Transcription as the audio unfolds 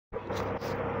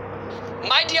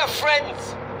My dear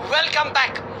friends, welcome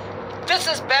back. This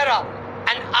is Bera,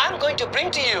 and I'm going to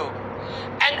bring to you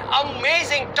an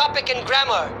amazing topic in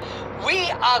grammar.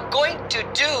 We are going to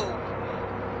do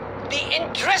the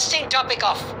interesting topic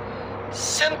of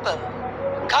simple,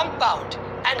 compound,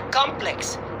 and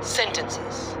complex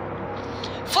sentences.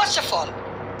 First of all,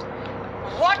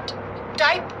 what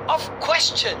type of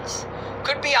questions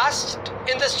could be asked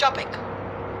in this topic?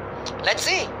 Let's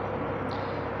see.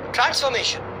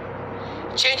 Transformation.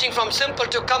 Changing from simple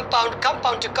to compound,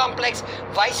 compound to complex,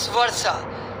 vice versa.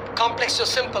 Complex to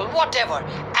simple, whatever.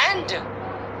 And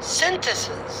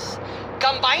synthesis.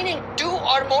 Combining two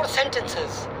or more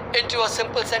sentences into a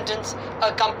simple sentence,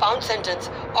 a compound sentence,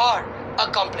 or a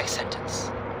complex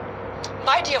sentence.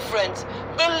 My dear friends,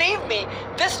 believe me,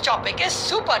 this topic is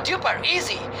super duper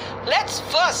easy. Let's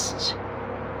first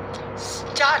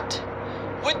start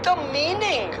with the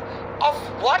meaning of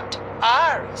what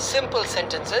are simple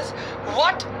sentences,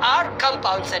 what are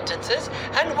compound sentences,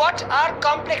 and what are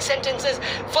complex sentences.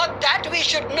 For that we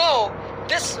should know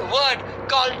this word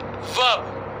called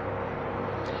verb.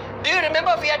 Do you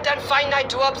remember we had done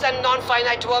finite verbs and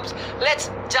non-finite verbs?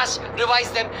 Let's just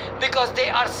revise them because they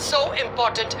are so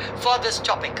important for this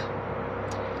topic.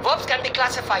 Verbs can be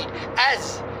classified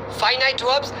as finite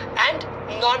verbs and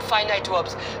non-finite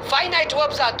verbs. Finite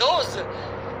verbs are those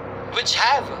which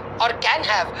have or can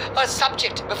have a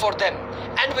subject before them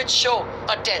and which show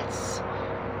a tense.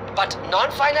 But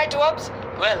non-finite verbs,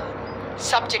 well,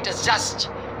 subject is just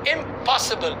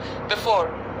impossible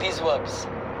before these verbs.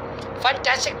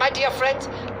 Fantastic, my dear friends.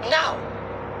 Now,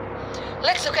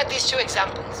 let's look at these two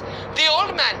examples. The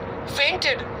old man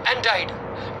fainted and died.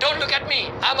 Don't look at me,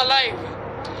 I'm alive.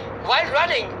 While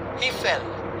running, he fell.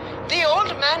 The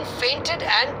old man fainted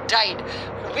and died.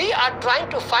 We are trying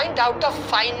to find out the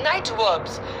finite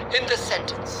verbs in this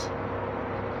sentence.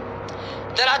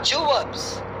 There are two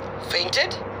verbs,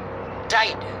 fainted,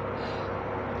 died.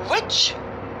 Which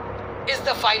is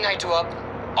the finite verb?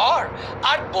 Or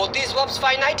are both these verbs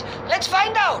finite? Let's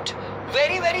find out.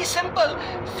 Very, very simple.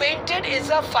 Fainted is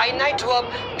a finite verb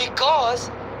because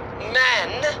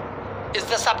man is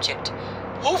the subject.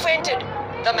 Who fainted?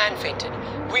 The man fainted.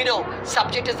 We know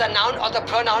subject is the noun or the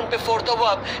pronoun before the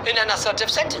verb in an assertive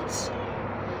sentence.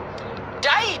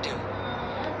 Died.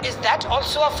 Is that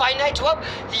also a finite verb?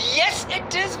 Yes,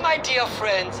 it is, my dear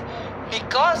friends,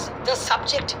 because the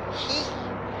subject he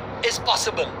is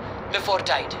possible before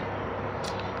died.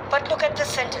 But look at this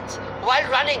sentence.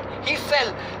 While running, he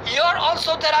fell. Here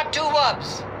also there are two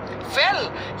verbs.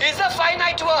 Fell is a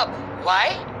finite verb.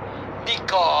 Why?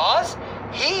 Because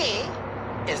he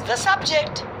is the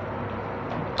subject.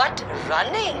 But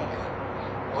running,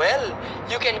 well,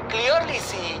 you can clearly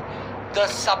see the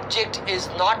subject is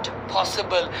not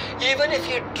possible. Even if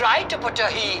you try to put a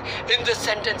he in this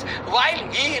sentence, while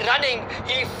he running,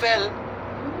 he fell.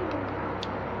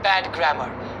 Bad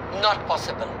grammar, not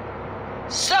possible.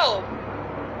 So,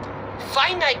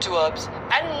 finite verbs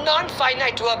and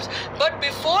non-finite verbs. But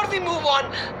before we move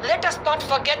on, let us not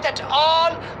forget that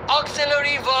all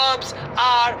auxiliary verbs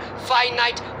are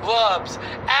finite verbs.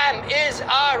 Am, is,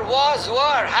 are, was,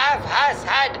 were, have, has,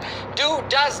 had, do,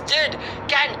 does, did,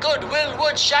 can, could, will,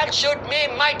 would, shall, should, may,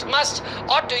 might, must,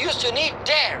 ought to, used to, need,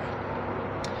 dare.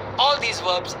 All these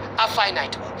verbs are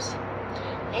finite verbs.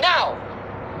 Now,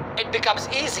 it becomes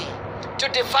easy to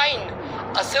define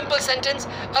a simple sentence,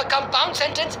 a compound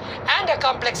sentence, and a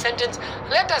complex sentence.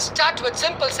 Let us start with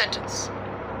simple sentence.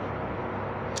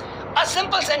 A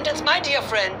simple sentence, my dear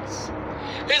friends,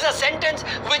 is a sentence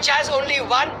which has only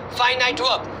one finite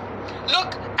verb.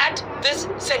 Look at this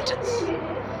sentence.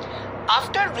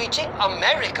 After reaching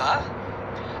America,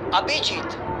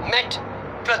 Abhijit met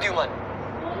Pradyuman.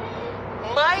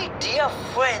 My dear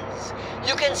friends,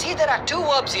 you can see there are two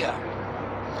verbs here.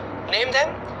 Name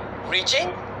them. Reaching,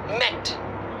 met.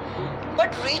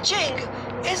 But reaching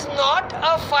is not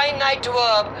a finite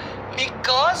verb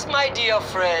because, my dear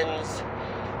friends,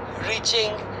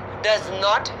 reaching does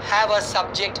not have a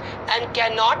subject and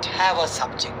cannot have a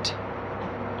subject.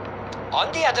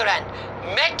 On the other hand,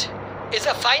 met is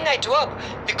a finite verb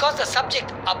because the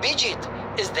subject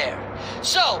Abhijit is there.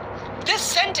 So, this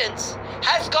sentence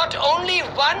has got only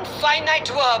one finite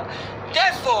verb.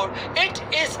 Therefore, it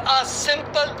is a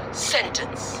simple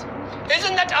sentence.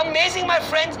 Isn't that amazing, my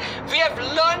friends? We have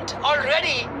learnt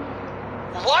already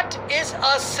what is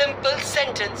a simple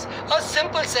sentence. A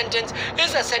simple sentence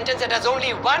is a sentence that has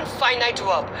only one finite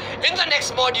verb. In the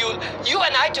next module, you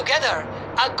and I together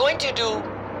are going to do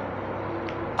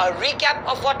a recap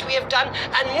of what we have done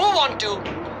and move on to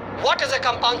what is a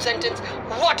compound sentence,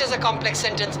 what is a complex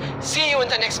sentence. See you in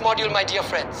the next module, my dear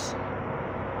friends.